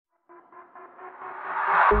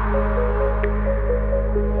Now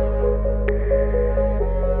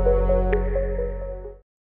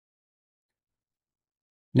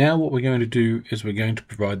what we're going to do is we're going to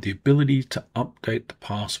provide the ability to update the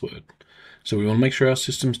password. So we want to make sure our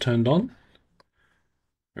system's turned on.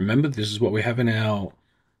 Remember, this is what we have in our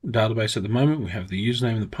database at the moment. We have the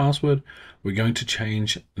username and the password. We're going to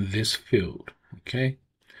change this field, okay?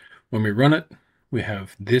 When we run it, we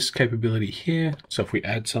have this capability here. So if we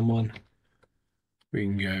add someone, we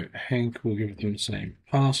can go Hank, we'll give them the same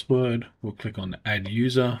password. We'll click on add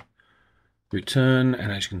user, return,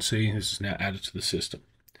 and as you can see, this is now added to the system.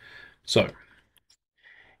 So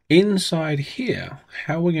inside here,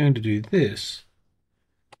 how we're going to do this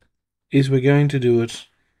is we're going to do it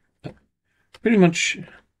pretty much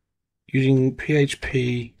using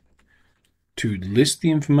PHP to list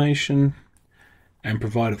the information and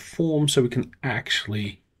provide a form so we can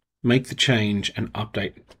actually make the change and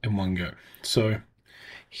update in one go. So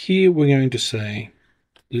here we're going to say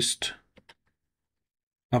list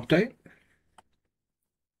update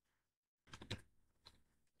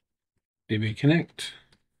db connect,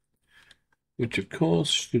 which of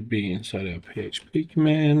course should be inside our PHP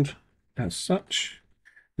command as such.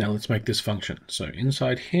 Now let's make this function. So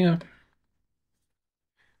inside here,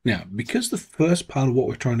 now because the first part of what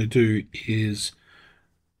we're trying to do is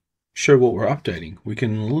show what we're updating, we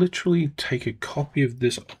can literally take a copy of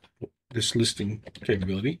this listing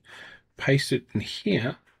capability, paste it in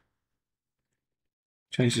here,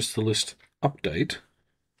 change this to list update,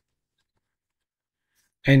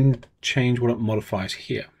 and change what it modifies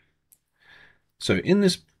here. So in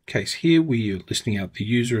this case here, we are listing out the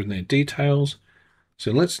user and their details.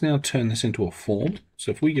 So let's now turn this into a form.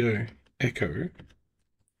 So if we go echo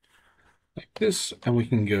like this, and we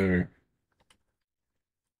can go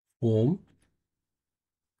form,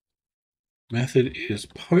 method is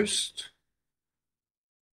post,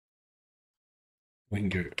 we can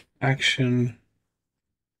go action.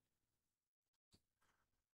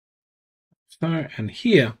 So, and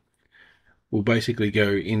here we'll basically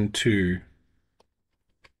go into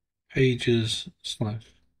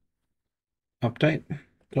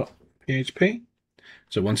pages/update.php.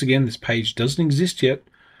 So once again, this page doesn't exist yet.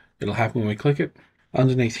 It'll happen when we click it.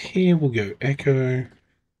 Underneath here, we'll go echo.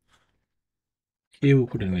 Here we'll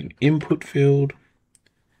put in an input field,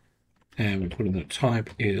 and we'll put in the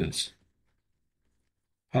type is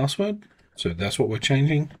password. So that's what we're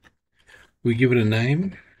changing. We give it a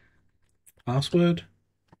name, password,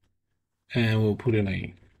 and we'll put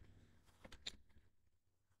in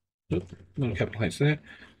not a capital H there,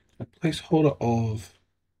 a placeholder of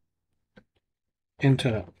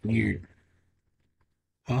enter new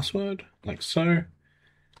password, like so.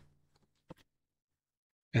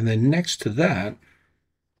 And then next to that,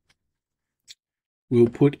 we'll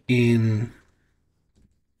put in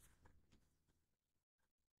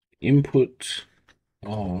input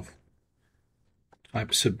of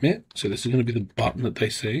type submit. So this is going to be the button that they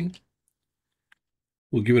see.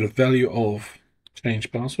 We'll give it a value of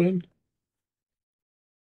change password.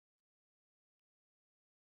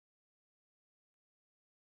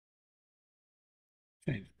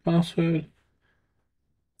 Change password.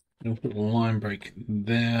 And we'll put a line break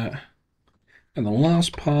there. And the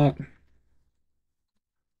last part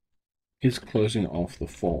is closing off the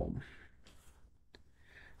form.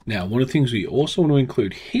 Now, one of the things we also want to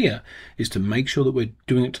include here is to make sure that we're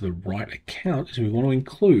doing it to the right account, is we want to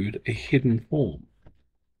include a hidden form.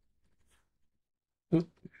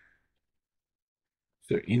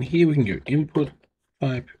 So in here we can go input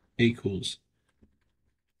type equals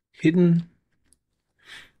hidden.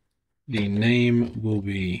 The name will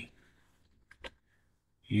be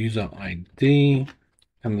user ID,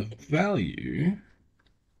 and the value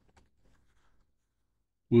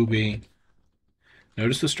will be,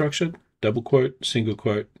 notice the structure, double quote, single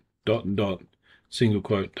quote, dot, dot, single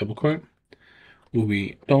quote, double quote, will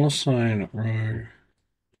be $row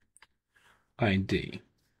ID.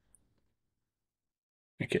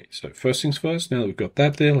 Okay, so first things first, now that we've got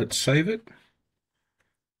that there, let's save it.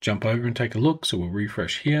 Jump over and take a look, so we'll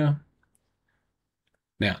refresh here.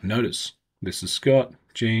 Now, notice, this is Scott,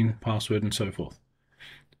 Gene, password, and so forth.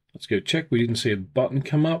 Let's go check. We didn't see a button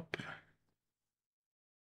come up.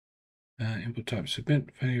 Input type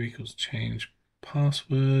submit, value equals change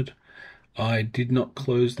password. I did not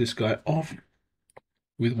close this guy off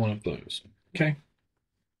with one of those. Okay.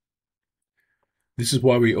 This is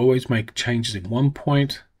why we always make changes in one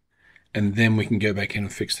point, and then we can go back in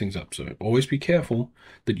and fix things up. So always be careful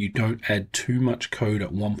that you don't add too much code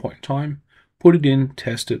at one point in time. Put it in,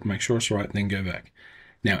 test it, make sure it's right, and then go back.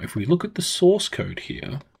 Now, if we look at the source code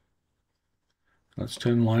here, let's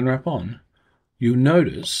turn line wrap on. you'll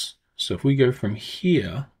notice, so if we go from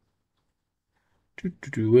here,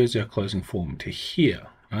 where's our closing form, to here,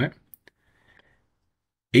 right?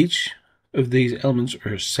 Each of these elements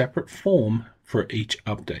are a separate form for each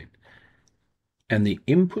update. And the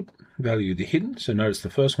input value, the hidden, so notice the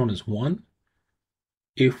first one is 1.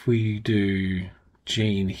 If we do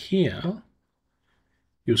Jean here,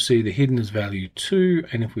 you'll see the hidden is value 2,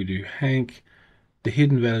 and if we do Hank, the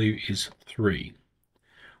hidden value is 3.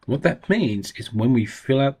 What that means is when we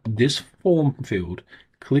fill out this form field,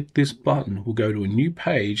 click this button, we'll go to a new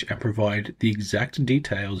page and provide the exact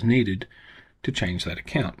details needed to change that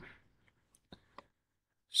account.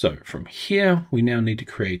 So from here, we now need to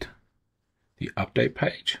create the update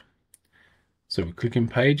page. So we click in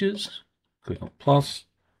pages, click on plus,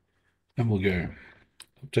 and we'll go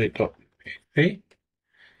update.php.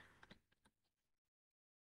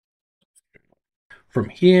 From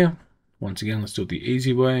here, once again, let's do it the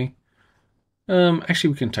easy way.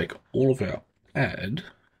 Actually, we can take all of our add,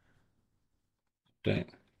 update,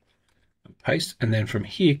 and paste, and then from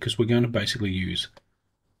here, because we're going to basically use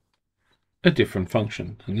a different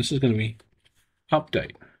function, and this is going to be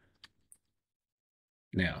update.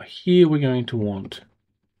 Now here we're going to want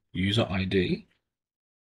user ID,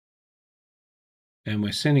 and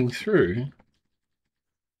we're sending through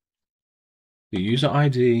the user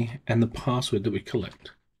ID and the password that we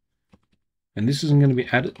collect. And this isn't going to be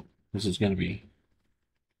added. This is going to be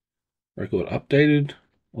record updated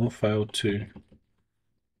or failed to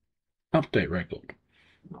update record.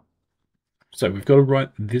 So we've got to write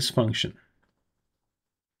this function.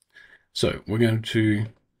 So we're going to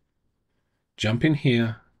jump in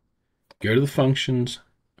here, go to the functions,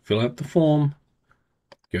 fill out the form,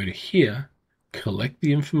 go to here, collect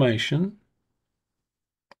the information.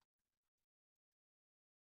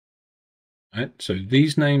 Right, so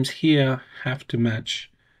these names here have to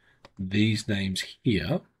match these names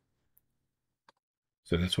here.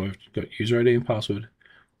 So that's why we've got user ID and password.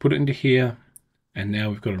 Put it into here, and now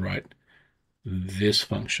we've got to write this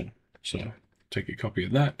function. So take a copy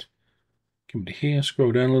of that, come to here,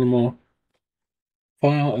 scroll down a little more,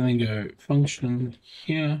 file, and then go function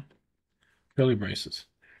here, curly braces.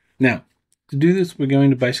 Now, to do this, we're going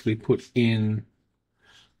to basically put in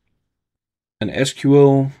an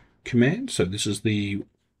SQL command. So this is the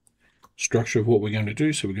structure of what we're going to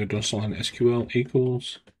do. So we're going to assign SQL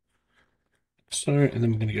equals so, and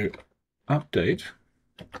then we're going to go update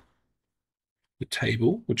the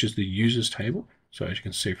table, which is the users table. So as you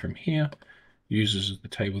can see from here, users is the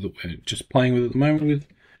table that we're just playing with at the moment with,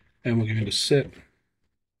 and we're going to set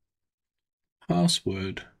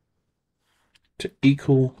password to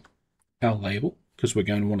equal our label, because we're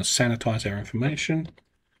going to want to sanitize our information,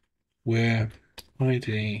 where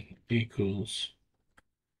ID equals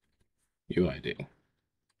UID.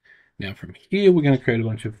 Now from here, we're going to create a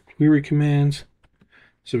bunch of query commands.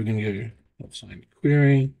 So we're going to go assign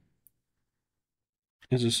query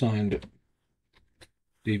is assigned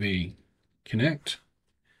DB connect.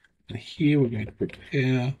 And here we're going to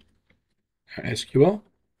prepare our SQL.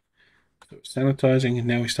 So it's sanitizing, and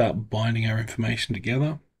now we start binding our information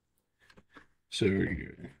together. So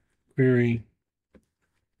query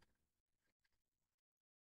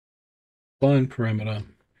bind parameter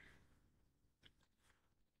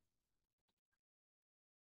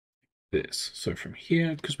this. So from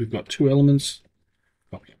here, because we've got two elements,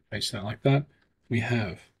 copy and paste that like that, we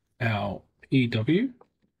have our PW,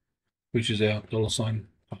 which is our $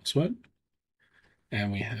 password,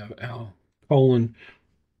 and we have our colon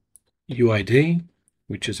UID,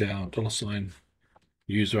 which is our $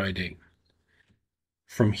 user ID.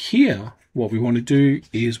 From here, what we want to do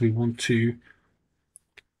is we want to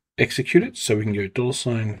execute it. So we can go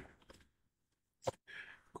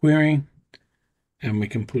 $query, and we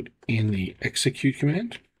can put in the execute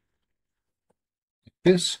command.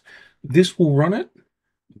 This will run it,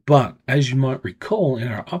 but as you might recall in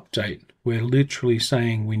our update, we're literally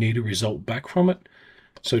saying we need a result back from it.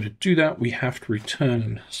 So to do that, we have to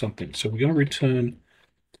return something. So we're going to return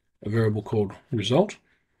a variable called result,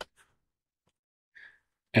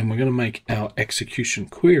 and we're going to make our execution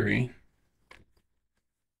query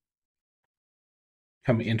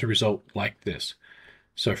come into result like this.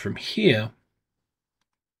 So from here,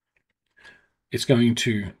 it's going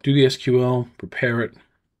to do the SQL, prepare it,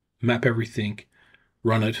 map everything,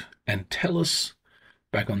 run it, and tell us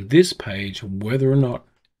back on this page whether or not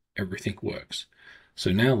everything works.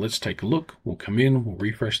 So now let's take a look. We'll come in, we'll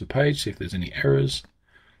refresh the page, see if there's any errors.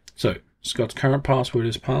 So Scott's current password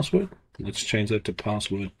is password. Let's change that to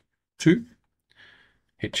password 2.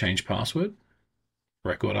 Hit change password,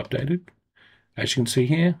 record updated. As you can see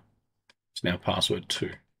here, it's now password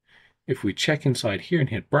 2. if we check inside here and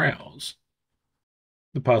hit browse,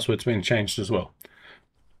 the password's been changed as well.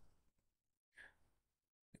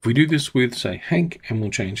 If we do this with, say, Hank, and we'll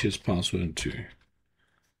change his password to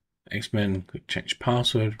X-Men, click change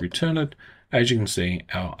password, return it, as you can see,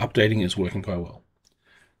 our updating is working quite well.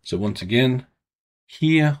 So once again,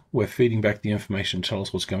 here we're feeding back the information to tell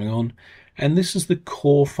us what's going on, and this is the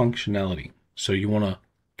core functionality. So you want to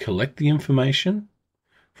collect the information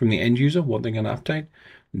from the end user, what they're going to update,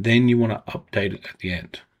 then you want to update it at the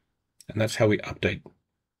end. And that's how we update